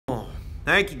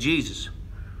Thank you, Jesus.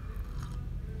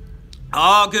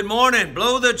 Oh, good morning.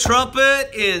 Blow the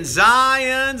trumpet in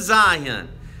Zion, Zion.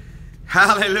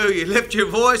 Hallelujah. Lift your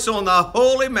voice on the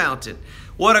holy mountain.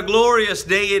 What a glorious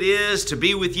day it is to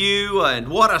be with you, and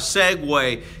what a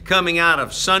segue coming out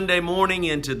of Sunday morning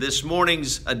into this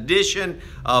morning's edition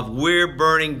of We're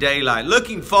Burning Daylight.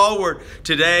 Looking forward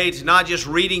today to not just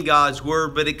reading God's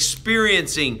Word, but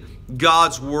experiencing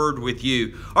God's Word with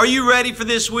you. Are you ready for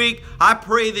this week? I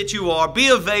pray that you are. Be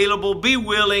available, be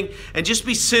willing, and just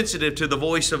be sensitive to the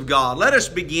voice of God. Let us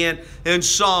begin in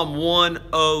Psalm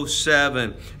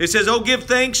 107. It says, "Oh, give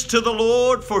thanks to the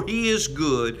Lord, for He is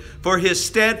good, for His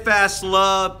steadfast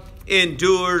love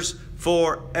endures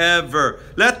forever.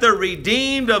 Let the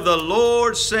redeemed of the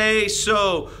Lord say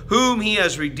so, whom He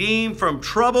has redeemed from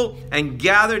trouble and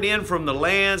gathered in from the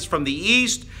lands, from the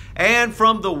east and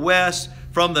from the west,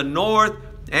 from the north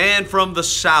and from the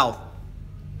south.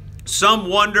 Some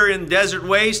wander in desert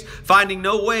waste, finding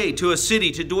no way to a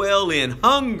city to dwell in.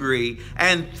 Hungry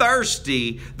and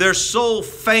thirsty, their soul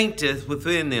fainteth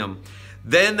within them.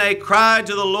 Then they cried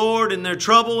to the Lord in their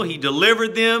trouble. He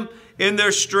delivered them in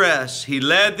their stress. He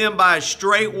led them by a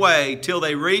straight way till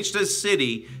they reached a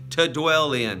city to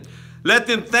dwell in. Let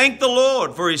them thank the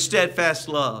Lord for His steadfast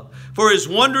love, for His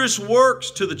wondrous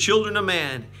works to the children of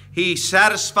man. He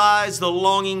satisfies the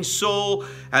longing soul,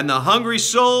 and the hungry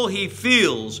soul He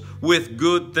fills with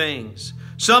good things.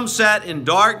 Some sat in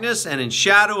darkness and in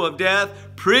shadow of death,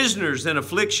 prisoners in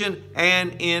affliction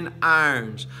and in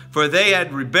irons. For they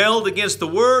had rebelled against the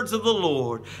words of the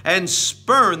Lord and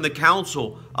spurned the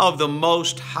counsel of the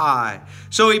Most High.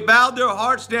 So He bowed their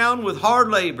hearts down with hard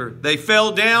labor. They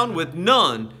fell down with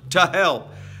none to help.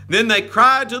 Then they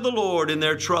cried to the Lord in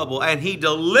their trouble, and He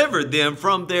delivered them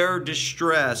from their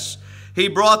distress. He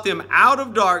brought them out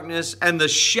of darkness and the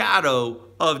shadow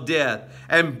of death,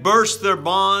 and burst their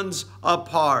bonds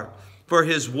apart.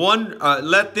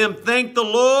 Let them thank the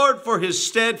Lord for His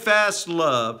steadfast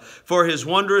love, for His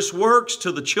wondrous works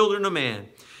to the children of man.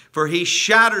 For He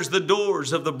shatters the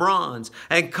doors of the bronze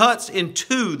and cuts in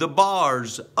two the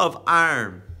bars of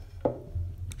iron.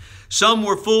 Some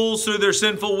were fools through their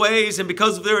sinful ways, and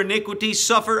because of their iniquity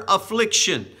suffer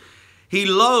affliction. He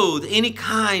loathed any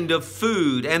kind of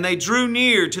food, and they drew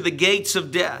near to the gates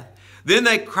of death. Then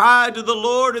they cried to the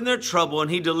Lord in their trouble,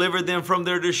 and He delivered them from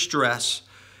their distress.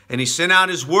 And He sent out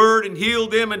His word and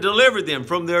healed them and delivered them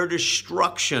from their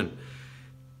destruction.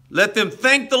 Let them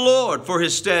thank the Lord for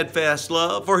His steadfast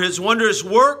love, for His wondrous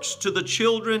works to the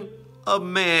children of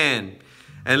man.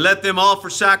 And let them offer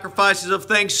sacrifices of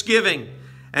thanksgiving,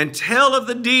 and tell of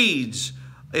the deeds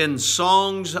in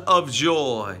songs of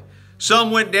joy.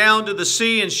 Some went down to the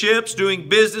sea in ships, doing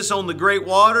business on the great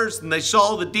waters, and they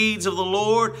saw the deeds of the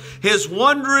Lord, His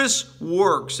wondrous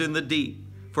works in the deep.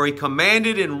 For He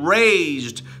commanded and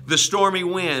raised the stormy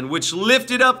wind, which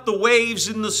lifted up the waves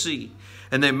in the sea.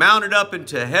 And they mounted up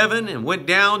into heaven and went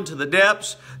down to the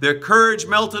depths. Their courage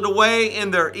melted away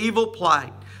in their evil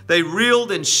plight. They reeled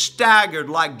and staggered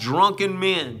like drunken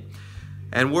men,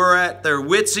 and were at their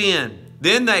wits' end.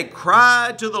 Then they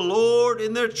cried to the Lord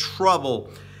in their trouble,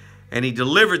 and He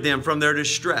delivered them from their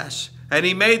distress. And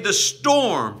He made the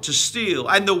storm to still,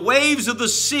 and the waves of the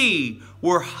sea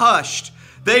were hushed.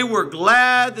 They were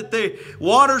glad that the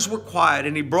waters were quiet,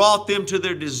 and He brought them to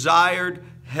their desired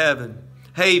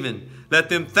haven. Let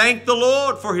them thank the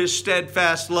Lord for His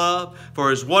steadfast love,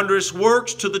 for His wondrous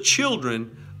works to the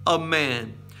children of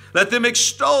man. Let them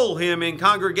extol Him in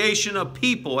congregation of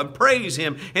people, and praise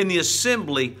Him in the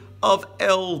assembly of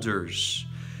elders.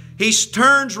 He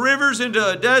turns rivers into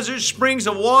a desert, springs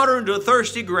of water into a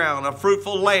thirsty ground, a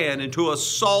fruitful land into a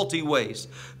salty waste,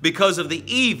 because of the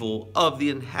evil of the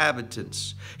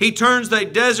inhabitants. He turns the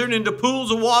desert into pools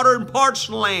of water, and parched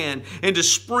land into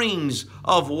springs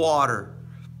of water.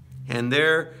 And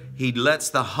there He lets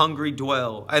the hungry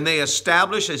dwell, and they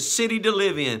establish a city to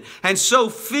live in, and sow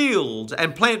fields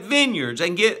and plant vineyards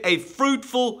and get a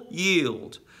fruitful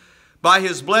yield. By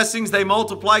His blessings they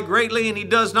multiply greatly, and He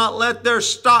does not let their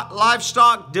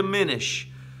livestock diminish.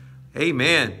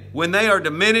 Amen. When they are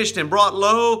diminished and brought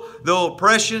low,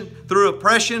 through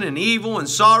oppression and evil and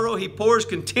sorrow, He pours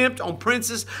contempt on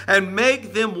princes and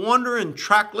make them wander in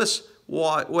trackless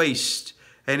waste.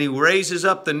 And He raises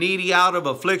up the needy out of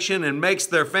affliction and makes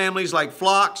their families like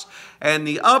flocks. And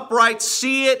the upright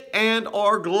see it and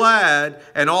are glad,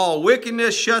 and all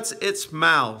wickedness shuts its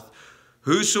mouth.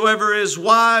 Whosoever is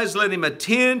wise, let him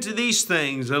attend to these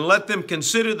things, and let them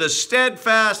consider the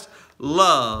steadfast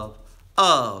love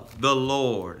of the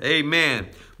Lord. Amen.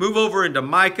 Move over into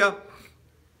Micah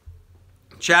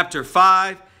chapter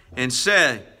 5 and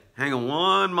say, hang on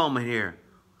one moment here.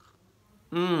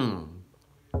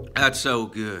 That's so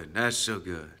good. That's so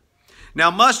good. Now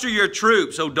muster your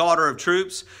troops, O daughter of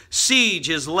troops. Siege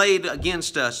is laid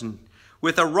against us, and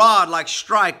with a rod like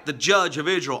strike the judge of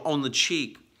Israel on the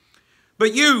cheek.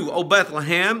 But you, O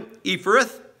Bethlehem,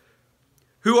 Ephrath,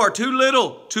 who are too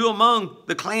little to among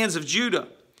the clans of Judah,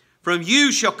 from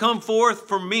you shall come forth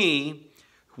for me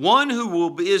one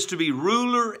who is to be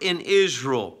ruler in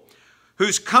Israel,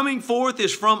 whose coming forth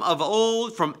is from of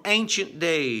old, from ancient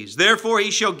days. Therefore he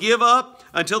shall give up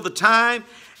until the time,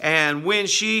 and when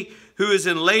she who is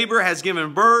in labor has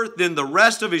given birth, then the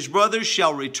rest of his brothers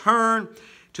shall return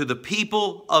to the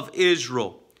people of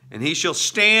Israel. And he shall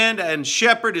stand and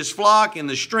shepherd his flock in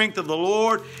the strength of the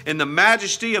Lord, in the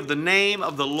majesty of the name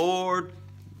of the Lord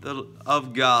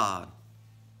of God.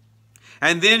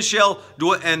 And then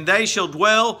they shall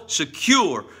dwell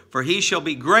secure, for he shall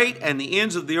be great, and the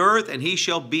ends of the earth, and he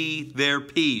shall be their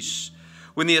peace.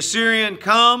 When the Assyrian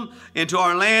come into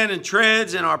our land and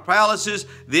treads in our palaces,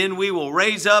 then we will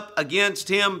raise up against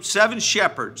him 7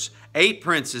 shepherds, 8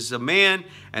 princes of men,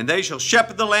 and they shall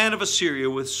shepherd the land of Assyria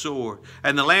with sword,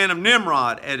 and the land of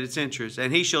Nimrod at its entrance.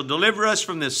 And he shall deliver us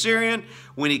from the Assyrian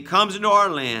when he comes into our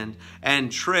land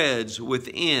and treads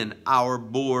within our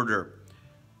border.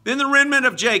 Then the remnant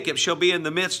of Jacob shall be in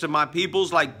the midst of my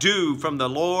peoples, like dew from the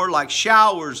Lord, like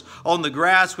showers on the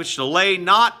grass, which delay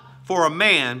not for a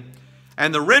man.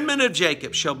 And the remnant of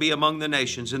Jacob shall be among the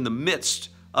nations, in the midst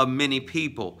of many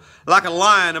people, like a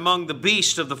lion among the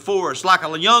beasts of the forest, like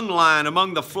a young lion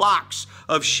among the flocks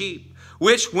of sheep,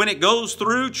 which when it goes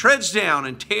through treads down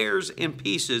and tears in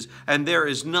pieces, and there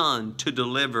is none to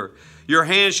deliver. Your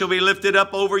hand shall be lifted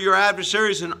up over your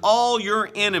adversaries, and all your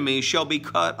enemies shall be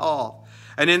cut off.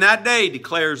 And in that day,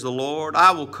 declares the Lord,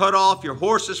 I will cut off your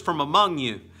horses from among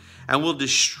you, and will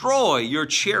destroy your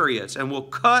chariots, and will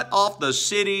cut off the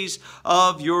cities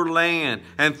of your land,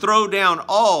 and throw down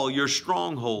all your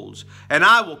strongholds. And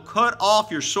I will cut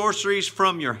off your sorceries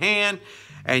from your hand,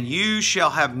 and you shall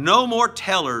have no more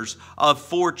tellers of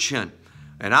fortune.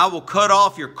 And I will cut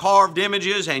off your carved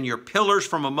images and your pillars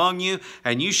from among you,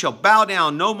 and you shall bow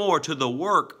down no more to the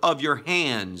work of your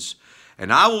hands.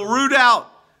 And I will root out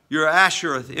your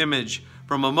Asherah image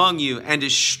from among you, and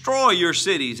destroy your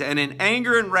cities. And in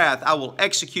anger and wrath I will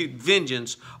execute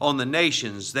vengeance on the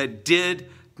nations that did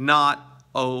not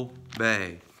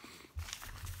obey.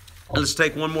 Let's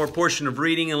take one more portion of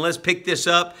reading, and let's pick this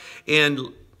up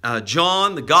in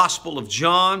John, the Gospel of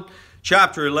John,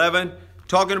 chapter 11,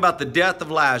 talking about the death of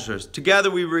Lazarus.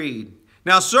 Together we read,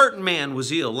 Now a certain man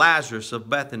was ill, Lazarus of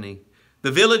Bethany,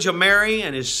 the village of Mary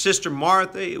and his sister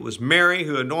Martha. It was Mary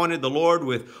who anointed the Lord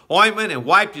with ointment and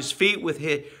wiped his feet with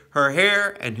her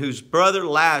hair, and whose brother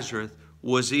Lazarus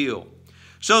was ill.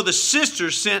 So the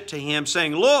sisters sent to him,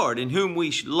 saying, Lord, in whom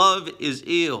we love is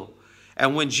ill.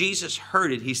 And when Jesus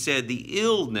heard it, he said, The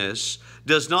illness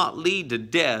does not lead to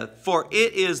death, for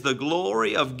it is the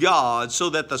glory of God, so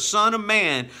that the Son of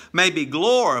Man may be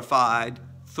glorified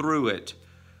through it.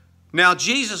 Now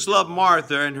Jesus loved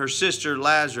Martha and her sister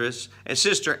Lazarus,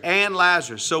 and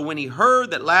Lazarus. So when he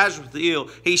heard that Lazarus was ill,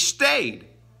 he stayed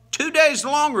 2 days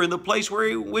longer in the place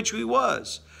which he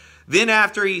was. Then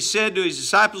after he said to his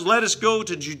disciples, Let us go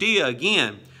to Judea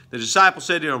again. The disciples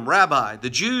said to him, Rabbi, the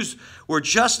Jews were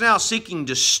just now seeking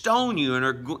to stone you,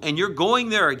 and you're going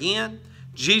there again?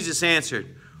 Jesus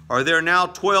answered, Are there now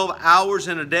 12 hours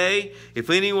in a day? If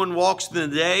anyone walks in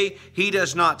the day, he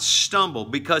does not stumble,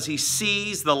 because he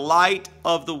sees the light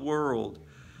of the world.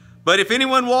 But if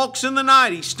anyone walks in the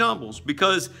night, he stumbles,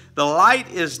 because the light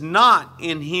is not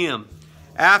in him.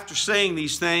 After saying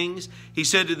these things, he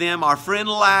said to them, Our friend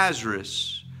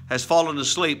Lazarus has fallen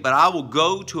asleep, but I will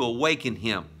go to awaken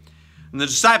him. And the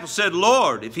disciples said,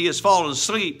 Lord, if he has fallen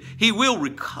asleep, he will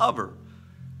recover.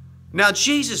 Now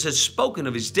Jesus had spoken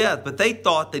of his death, but they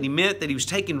thought that he meant that he was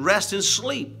taking rest and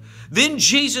sleep. Then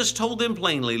Jesus told them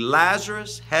plainly,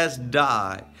 Lazarus has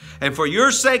died. And for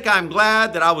your sake I am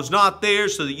glad that I was not there,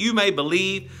 so that you may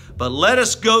believe. But let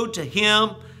us go to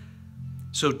him.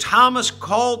 So Thomas,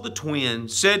 called the twin,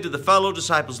 said to the fellow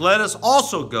disciples, Let us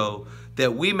also go,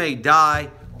 that we may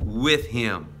die with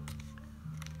him.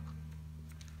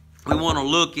 We want to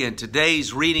look in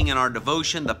today's reading in our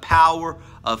devotion, the power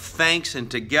of thanks. And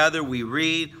together we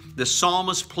read, the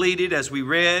psalmist pleaded as we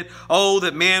read, Oh,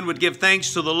 that man would give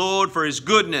thanks to the Lord for his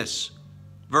goodness.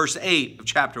 Verse 8 of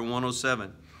chapter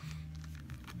 107.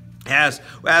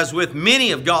 As with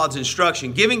many of God's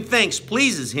instruction, giving thanks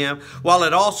pleases him, while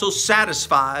it also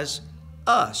satisfies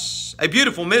us. A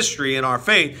beautiful mystery in our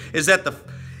faith is that the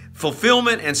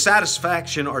fulfillment and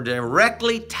satisfaction are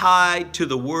directly tied to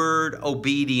the word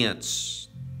obedience.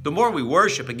 The more we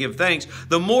worship and give thanks,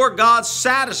 the more God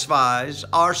satisfies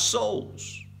our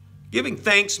souls. Giving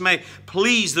thanks may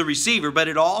please the receiver, but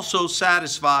it also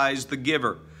satisfies the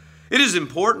giver. It is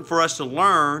important for us to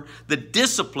learn the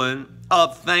discipline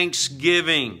of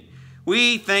thanksgiving.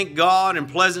 We thank God in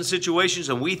pleasant situations,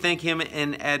 and we thank Him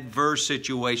in adverse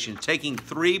situations. Taking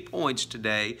 3 points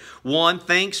today. 1,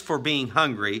 thanks for being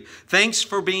hungry. Thanks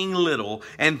for being little.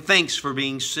 And thanks for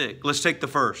being sick. Let's take the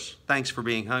first. Thanks for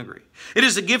being hungry. It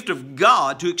is a gift of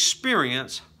God to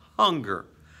experience hunger.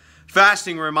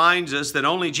 Fasting reminds us that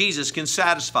only Jesus can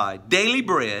satisfy. Daily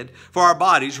bread for our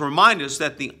bodies remind us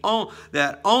that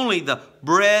only the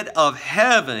bread of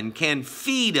heaven can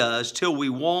feed us till we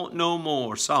want no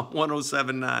more. Psalm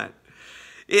 107:9.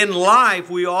 In life,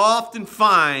 we often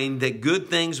find that good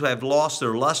things have lost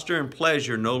their luster and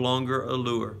pleasure no longer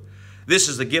allure. This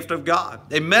is the gift of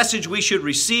God, a message we should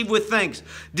receive with thanks.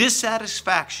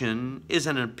 Dissatisfaction is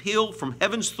an appeal from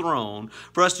heaven's throne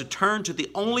for us to turn to the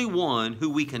only one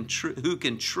who can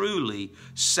truly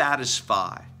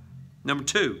satisfy. Number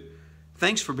 2,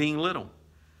 thanks for being little.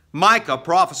 Micah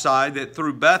prophesied that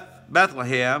through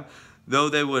Bethlehem, though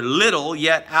they were little,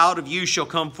 yet out of you shall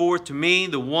come forth to me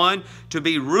the one to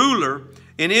be ruler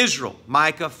in Israel.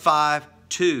 Micah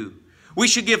 5:2. We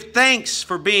should give thanks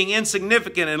for being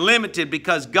insignificant and limited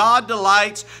because God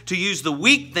delights to use the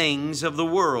weak things of the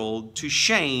world to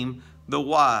shame the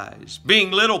wise.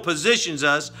 Being little positions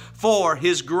us for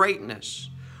His greatness.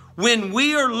 When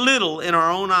we are little in our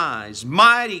own eyes,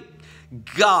 mighty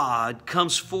God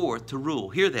comes forth to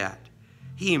rule. Hear that.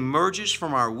 He emerges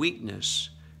from our weakness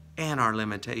and our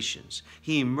limitations.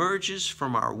 He emerges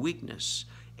from our weakness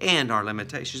and our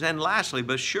limitations. And lastly,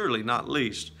 but surely not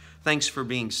least, thanks for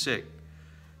being sick.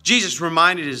 Jesus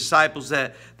reminded His disciples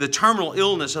that the terminal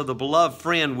illness of the beloved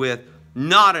friend with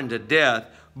not unto death,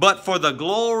 but for the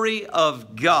glory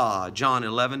of God. John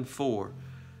 11:4.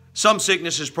 Some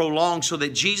sickness is prolonged so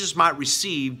that Jesus might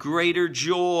receive greater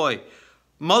joy.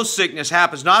 Most sickness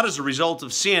happens not as a result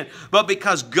of sin, but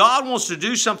because God wants to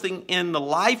do something in the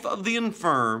life of the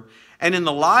infirm and in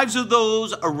the lives of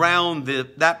those around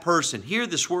that person. Hear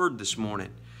this word this morning.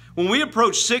 When we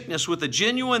approach sickness with a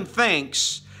genuine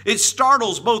thanks, it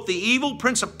startles both the evil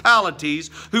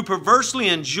principalities who perversely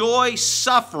enjoy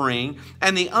suffering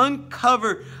and the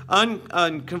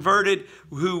unconverted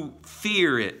who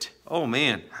fear it. Oh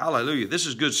man, hallelujah. This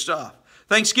is good stuff.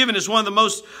 Thanksgiving is one of the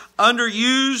most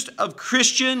underused of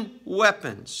Christian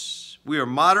weapons. We are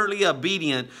moderately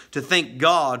obedient to thank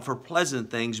God for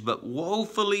pleasant things, but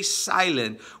woefully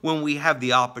silent when we have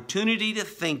the opportunity to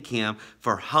thank Him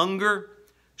for hunger,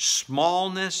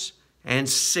 smallness, and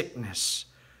sickness.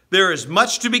 There is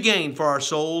much to be gained for our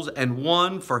souls and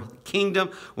won for kingdom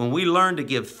when we learn to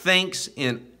give thanks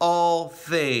in all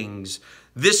things.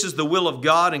 This is the will of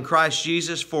God in Christ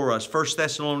Jesus for us. 1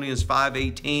 Thessalonians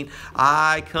 5:18.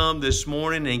 I come this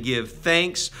morning and give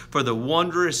thanks for the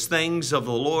wondrous things of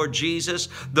the Lord Jesus,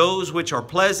 those which are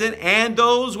pleasant and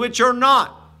those which are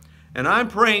not. And I'm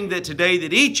praying that today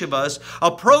that each of us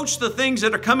approach the things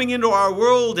that are coming into our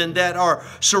world and that are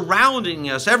surrounding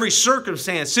us, every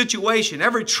circumstance, situation,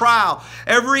 every trial,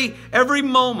 every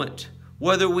moment,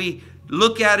 whether we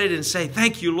look at it and say,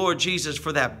 thank you, Lord Jesus,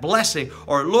 for that blessing,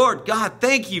 or Lord God,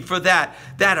 thank you for that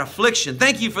affliction.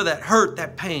 Thank you for that hurt,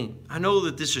 that pain. I know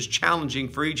that this is challenging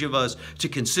for each of us to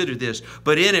consider this,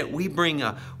 but in it we bring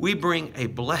a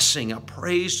blessing, a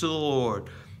praise to the Lord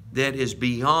that is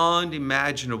beyond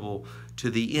imaginable to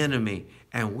the enemy.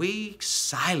 And we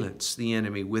silence the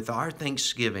enemy with our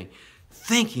thanksgiving.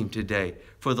 Thank Him today,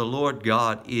 for the Lord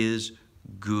God is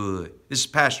good. This is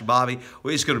Pastor Bobby.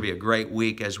 Well, it's going to be a great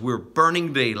week as we're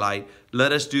burning daylight.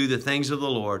 Let us do the things of the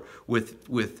Lord with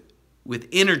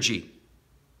energy,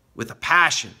 with a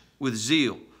passion, with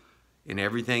zeal in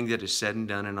everything that is said and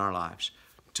done in our lives.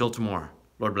 Till tomorrow,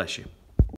 Lord bless you.